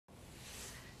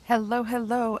Hello,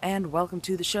 hello, and welcome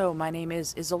to the show. My name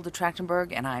is Isolde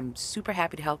Trachtenberg, and I'm super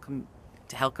happy to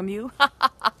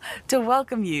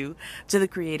welcome you to the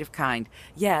creative kind.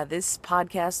 Yeah, this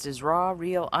podcast is raw,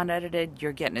 real, unedited.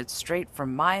 You're getting it straight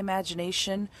from my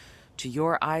imagination to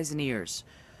your eyes and ears.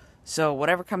 So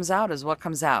whatever comes out is what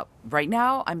comes out. Right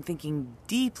now, I'm thinking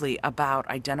deeply about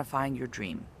identifying your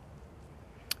dream.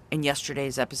 In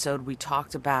yesterday's episode, we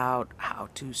talked about how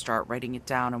to start writing it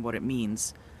down and what it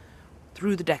means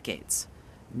through the decades.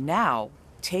 Now,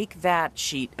 take that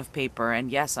sheet of paper, and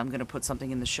yes, I'm going to put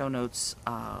something in the show notes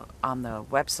on the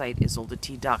website,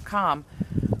 isoldet.com,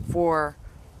 for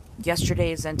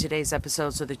yesterday's and today's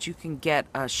episode so that you can get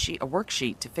a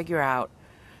worksheet to figure out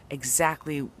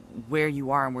exactly where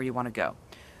you are and where you want to go.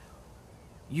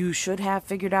 You should have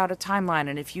figured out a timeline,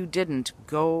 and if you didn't,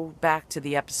 go back to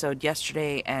the episode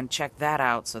yesterday and check that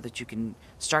out so that you can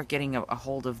start getting a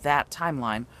hold of that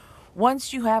timeline.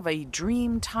 Once you have a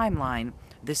dream timeline,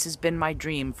 this has been my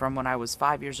dream from when I was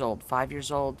 5 years old. 5 years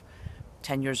old,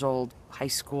 10 years old, high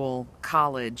school,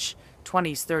 college,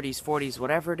 20s, 30s, 40s,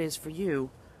 whatever it is for you,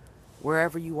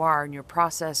 wherever you are in your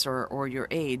process or your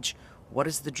age, what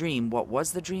is the dream? What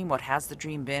was the dream? What has the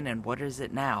dream been? And what is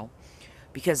it now?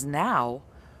 Because now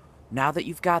that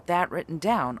you've got that written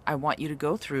down, I want you to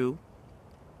go through,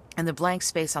 and the blank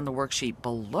space on the worksheet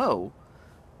below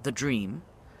the dream,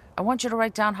 I want you to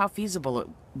write down how feasible it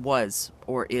was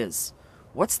or is.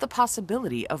 What's the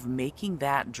possibility of making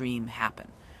that dream happen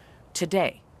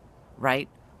today, right?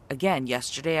 Again,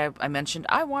 yesterday I mentioned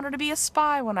I wanted to be a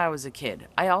spy when I was a kid.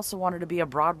 I also wanted to be a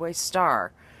Broadway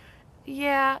star.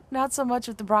 Yeah, not so much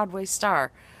with the Broadway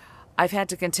star. I've had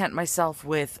to content myself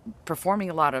with performing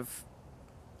a lot of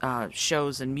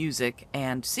shows and music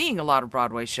and seeing a lot of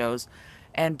Broadway shows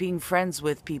and being friends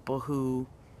with people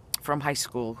from high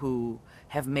school who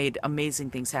have made amazing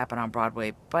things happen on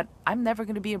Broadway, but I'm never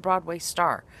going to be a Broadway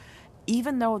star.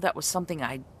 Even though that was something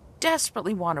I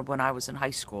desperately wanted when I was in high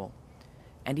school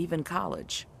and even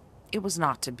college, it was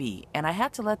not to be, and I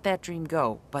had to let that dream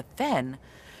go. But then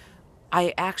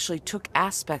I actually took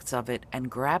aspects of it and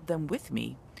grabbed them with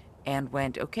me and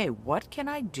went, okay, what can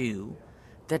I do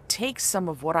that takes some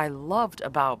of what I loved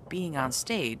about being on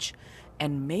stage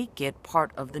and make it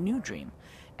part of the new dream?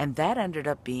 And that ended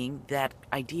up being that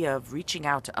idea of reaching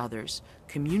out to others,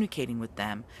 communicating with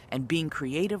them, and being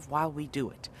creative while we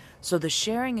do it. So the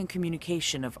sharing and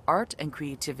communication of art and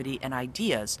creativity and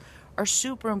ideas are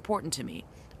super important to me.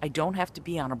 I don't have to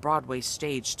be on a Broadway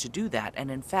stage to do that. And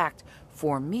in fact,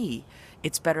 for me,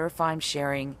 it's better if I'm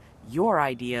sharing your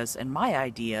ideas and my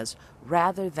ideas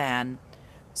rather than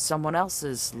someone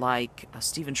else's, like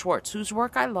Stephen Schwartz, whose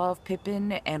work I love.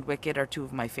 Pippin and Wicked are two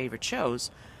of my favorite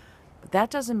shows. But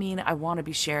that doesn't mean I want to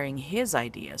be sharing his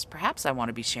ideas. Perhaps I want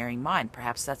to be sharing mine.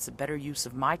 Perhaps that's a better use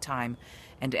of my time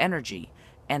and energy.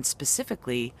 And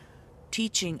specifically,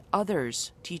 teaching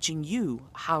others, teaching you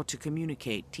how to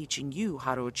communicate, teaching you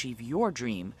how to achieve your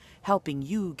dream, helping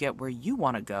you get where you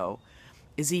want to go,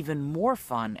 is even more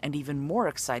fun and even more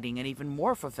exciting and even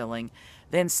more fulfilling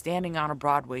than standing on a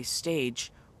Broadway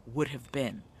stage would have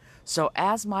been. So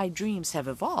as my dreams have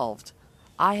evolved,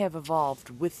 I have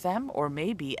evolved with them, or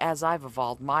maybe as I've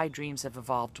evolved, my dreams have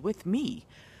evolved with me.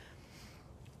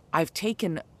 I've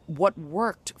taken what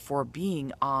worked for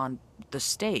being on the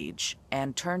stage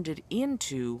and turned it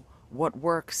into what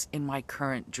works in my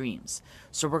current dreams.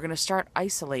 So we're going to start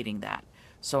isolating that.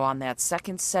 So on that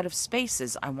second set of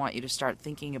spaces, I want you to start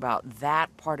thinking about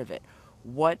that part of it.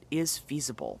 What is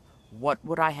feasible? What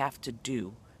would I have to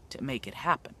do to make it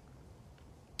happen?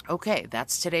 Okay,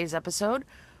 that's today's episode.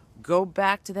 Go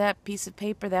back to that piece of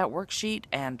paper, that worksheet,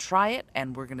 and try it,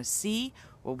 and we're going to see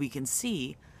what we can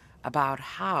see about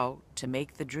how to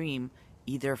make the dream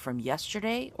either from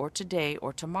yesterday or today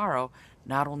or tomorrow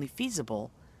not only feasible,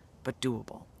 but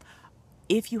doable.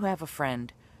 If you have a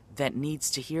friend that needs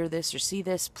to hear this or see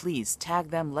this, please tag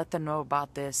them, let them know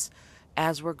about this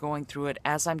as we're going through it,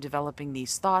 as I'm developing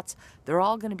these thoughts. They're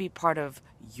all going to be part of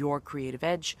Your Creative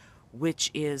Edge, which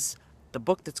is the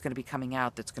book that's going to be coming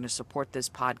out that's going to support this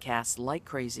podcast like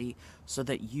crazy so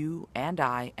that you and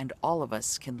I and all of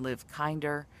us can live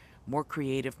kinder, more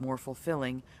creative, more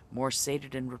fulfilling, more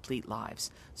sated and replete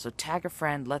lives. So tag a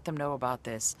friend, let them know about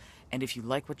this, and if you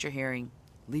like what you're hearing,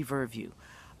 leave a review.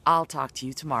 I'll talk to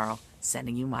you tomorrow,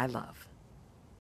 sending you my love.